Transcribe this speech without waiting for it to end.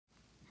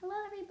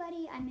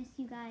everybody, I miss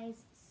you guys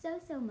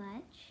so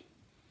much,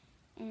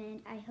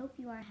 and I hope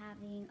you are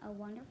having a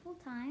wonderful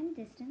time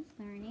distance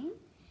learning.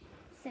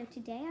 So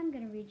today I'm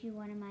going to read you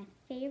one of my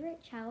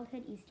favorite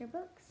childhood Easter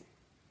books,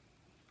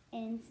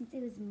 and since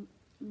it was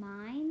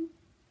mine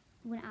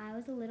when I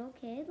was a little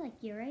kid, like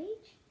your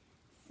age,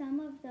 some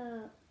of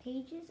the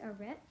pages are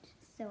ripped,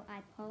 so I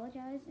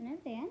apologize in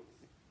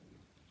advance.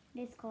 It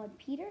is called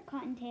Peter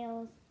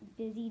Cottontail's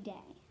Busy Day.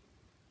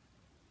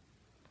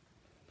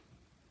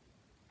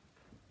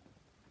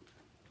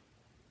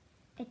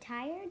 A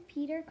tired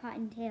Peter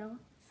Cottontail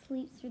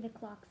sleeps through the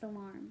clock's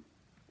alarm.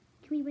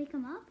 Can we wake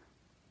him up?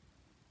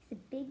 It's a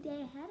big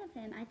day ahead of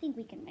him. I think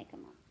we can wake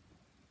him up.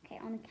 Okay,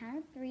 on the count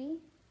of 3,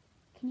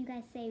 can you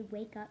guys say,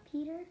 "Wake up,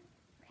 Peter"?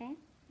 Okay,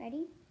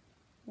 ready?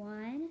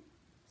 1,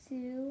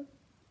 2,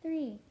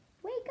 3.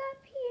 Wake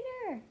up,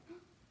 Peter!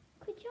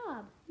 Good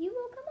job. You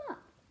woke him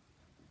up.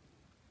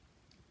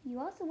 You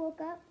also woke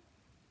up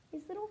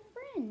his little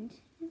friend,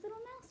 his little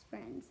mouse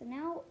friend. So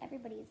now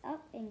everybody's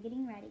up and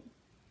getting ready.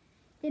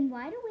 Then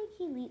wide awake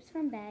he leaps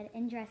from bed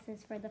and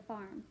dresses for the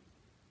farm.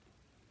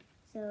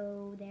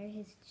 So there are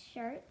his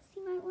shirts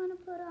he might want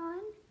to put on,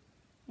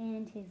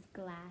 and his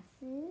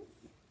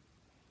glasses,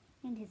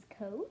 and his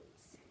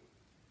coats,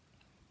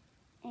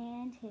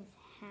 and his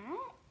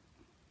hat.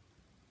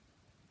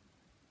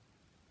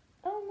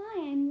 Oh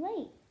my, I'm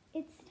late.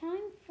 It's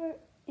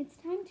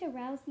time to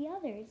rouse the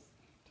others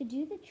to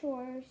do the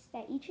chores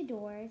that each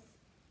adores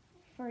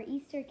for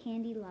Easter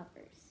candy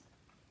lovers.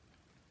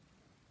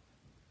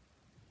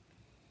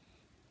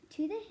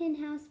 To the hen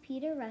house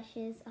Peter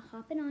rushes,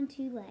 a-hoppin' on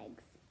 2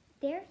 legs.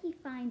 There he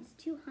finds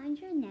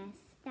 200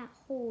 nests that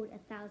hold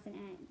 1,000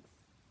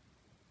 eggs.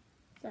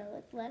 So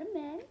let's let him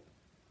in.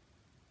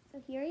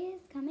 So here he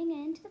is coming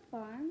into the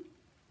farm.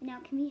 Now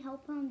can we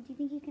help him? Do you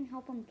think you can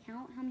help him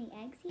count how many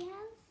eggs he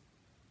has?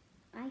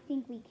 I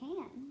think we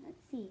can.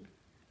 Let's see.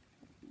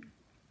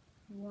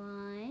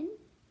 1,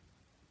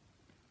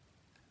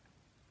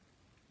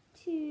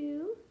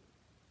 2,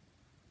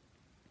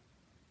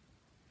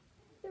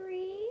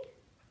 3,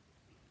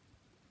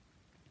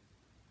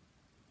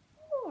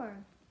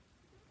 4.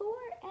 4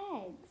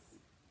 eggs.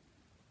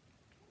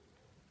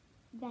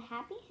 The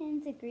happy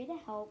hens agree to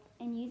help,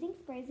 and using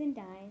sprays and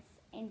dyes,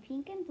 and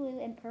pink and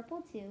blue and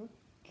purple too,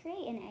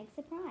 create an egg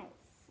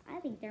surprise. I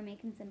think they're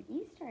making some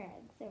Easter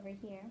eggs over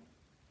here.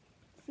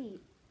 Let's see.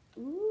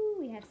 Ooh,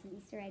 we have some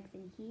Easter eggs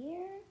in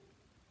here.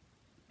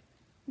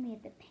 And we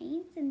have the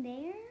paints in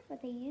there,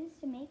 what they used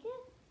to make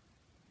it.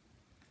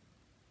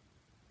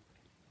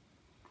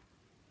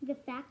 The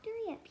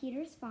factory at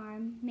Peter's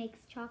farm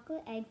makes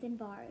chocolate eggs in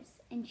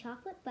bars, and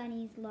chocolate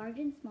bunnies large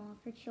and small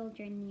for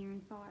children near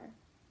and far.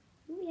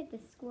 Ooh, we have the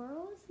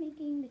squirrels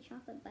making the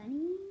chocolate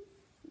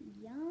bunnies.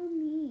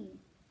 Yummy.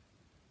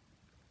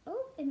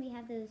 Oh, and we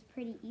have those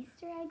pretty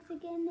Easter eggs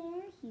again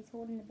there. He's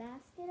holding the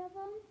basket of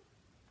them.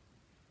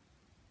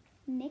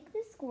 Nick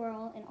the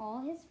squirrel and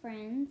all his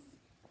friends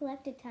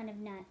collect a ton of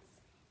nuts.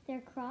 Their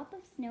crop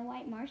of snow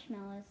white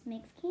marshmallows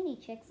makes candy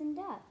chicks and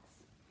ducks.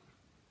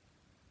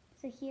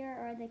 So here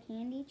are the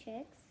candy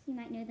chicks. You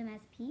might know them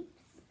as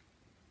Peeps.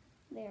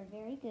 They're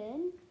very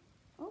good.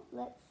 Oh,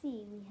 let's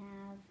see. We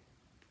have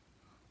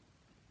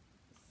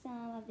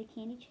some of the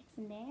candy chicks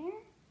in there.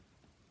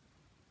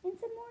 And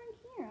some more in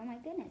here. Oh my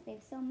goodness, they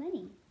have so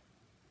many.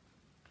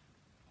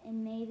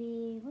 And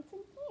maybe, what's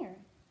in here?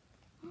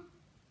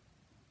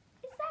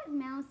 Is that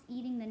mouse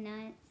eating the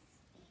nuts?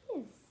 He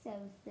is so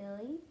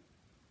silly.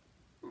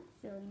 That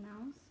silly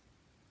mouse.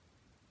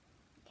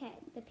 Okay,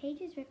 the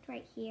page is ripped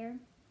right here,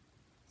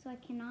 so I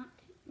cannot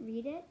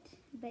read it,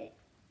 but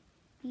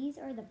these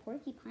are the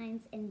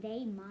porcupines, and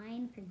they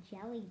mine for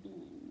jelly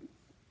beans.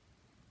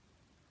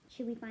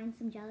 Should we find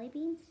some jelly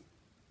beans?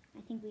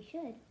 I think we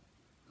should.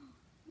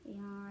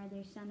 Are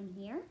there some in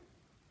here?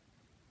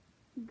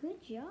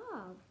 Good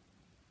job.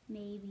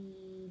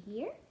 Maybe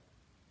here?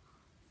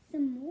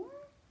 Some more?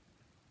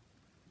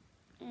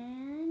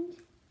 And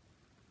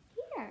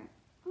here.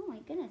 Oh my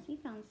goodness, we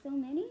found so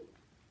many.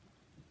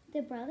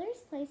 The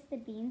brothers placed the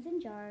beans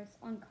in jars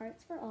on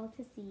carts for all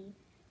to see,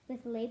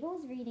 with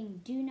labels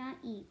reading, "Do not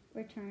eat,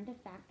 return to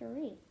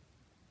factory."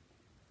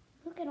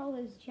 Look at all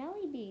those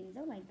jelly beans.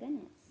 Oh my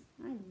goodness.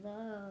 I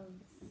love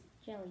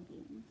jelly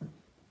beans.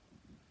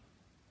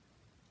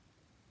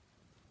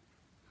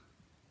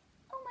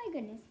 Oh my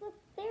goodness, look,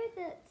 there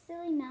the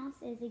silly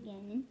mouse is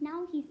again, and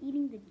now he's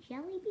eating the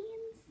jelly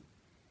beans?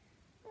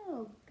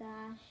 Oh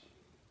gosh.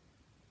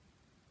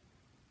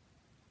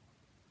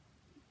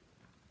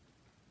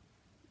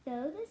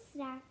 Though the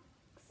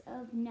stacks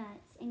of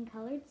nuts and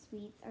colored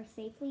sweets are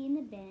safely in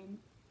the bin,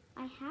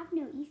 I have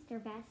no Easter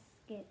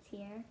baskets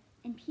here,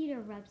 and Peter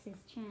rubs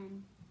his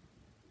chin.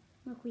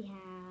 Look, we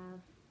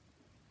have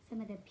some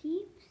of the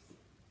Peeps.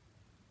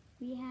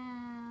 We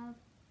have,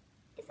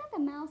 is that the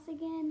mouse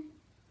again?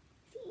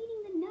 Is he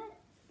eating the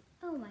nuts?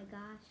 Oh my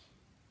gosh,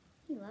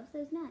 he loves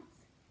those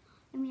nuts.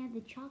 And we have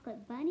the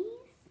chocolate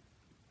bunnies.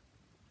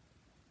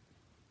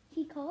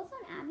 He calls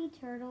on Abby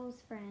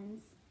Turtle's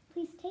friends.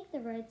 Please take the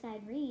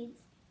roadside reeds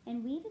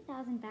and weave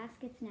 1,000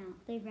 baskets now.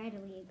 They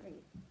readily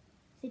agree.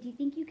 So do you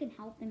think you can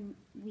help them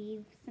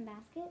weave some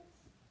baskets?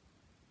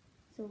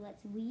 So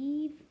let's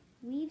weave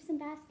some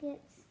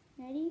baskets.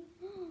 Ready?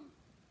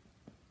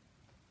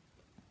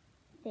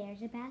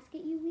 There's a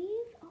basket you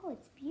weave. Oh,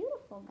 it's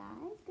beautiful,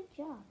 guys. Good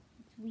job.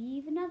 Let's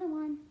weave another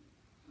one.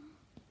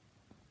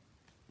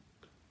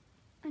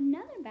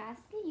 Another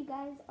basket. You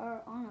guys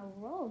are on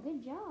a roll.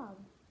 Good job.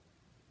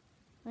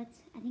 I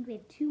think we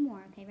have 2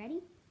 more. Okay,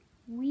 ready?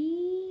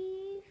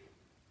 Weave.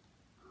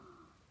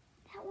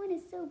 That one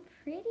is so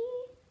pretty.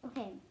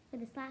 Okay, for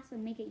this last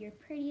one, make it your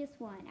prettiest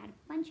one. Add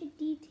a bunch of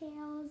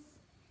details.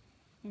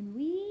 And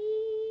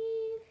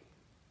weave.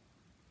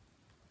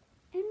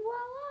 And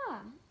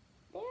voila!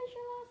 There's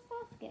your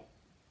last basket.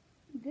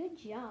 Good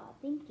job.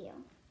 Thank you.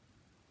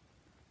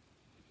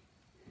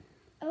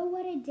 Oh,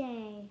 what a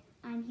day.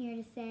 I'm here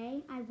to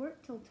say I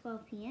work till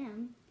 12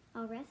 p.m.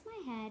 I'll rest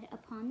my head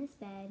upon this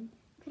bed.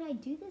 Could I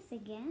do this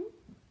again?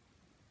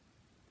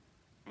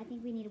 I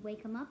think we need to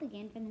wake him up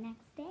again for the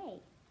next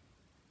day.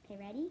 Okay,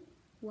 ready?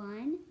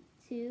 1,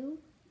 2,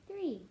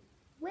 3.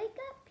 Wake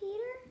up,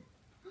 Peter.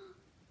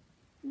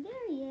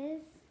 There he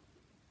is.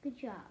 Good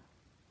job.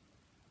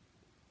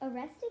 A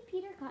rested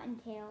Peter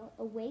Cottontail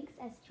awakes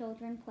as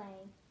children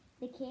play.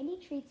 The candy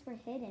treats were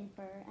hidden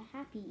for a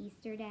happy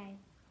Easter day.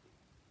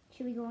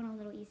 Should we go on a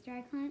little Easter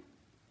egg hunt?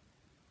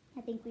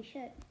 I think we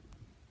should.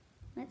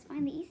 Let's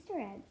find the Easter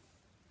eggs.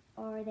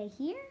 Are they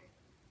here?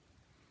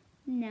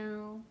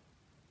 No.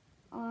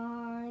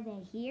 Are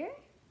they here?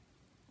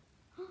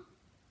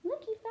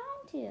 Look, you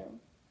found 2.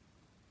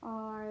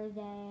 Are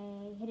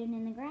they hidden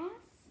in the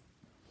grass?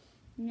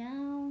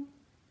 No.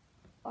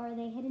 Are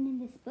they hidden in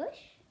this bush?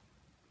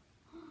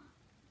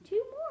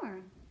 2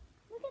 more.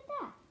 Look at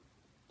that.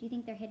 Do you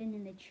think they're hidden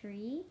in the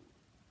tree?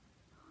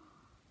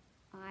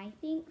 I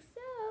think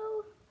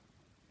so.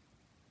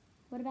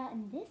 What about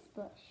in this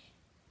bush?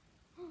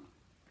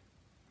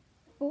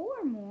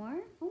 4 more.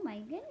 Oh my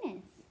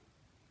goodness.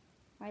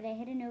 Are they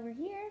hidden over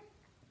here?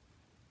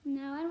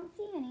 No, I don't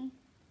see any.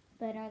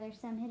 But are there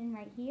some hidden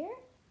right here?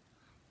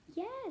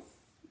 Yes.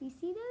 You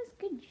see those?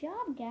 Good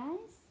job,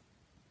 guys.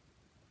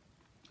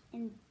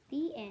 And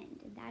the end.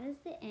 That is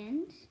the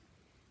end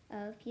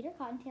of Peter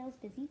Cottontail's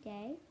busy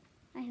day.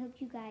 I hope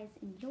you guys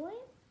enjoy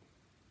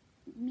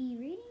me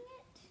reading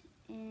it.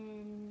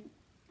 And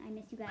I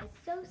miss you guys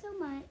so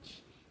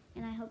much.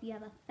 And I hope you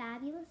have a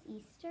fabulous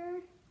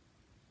Easter.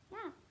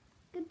 Yeah.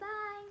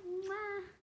 Goodbye. Mwah.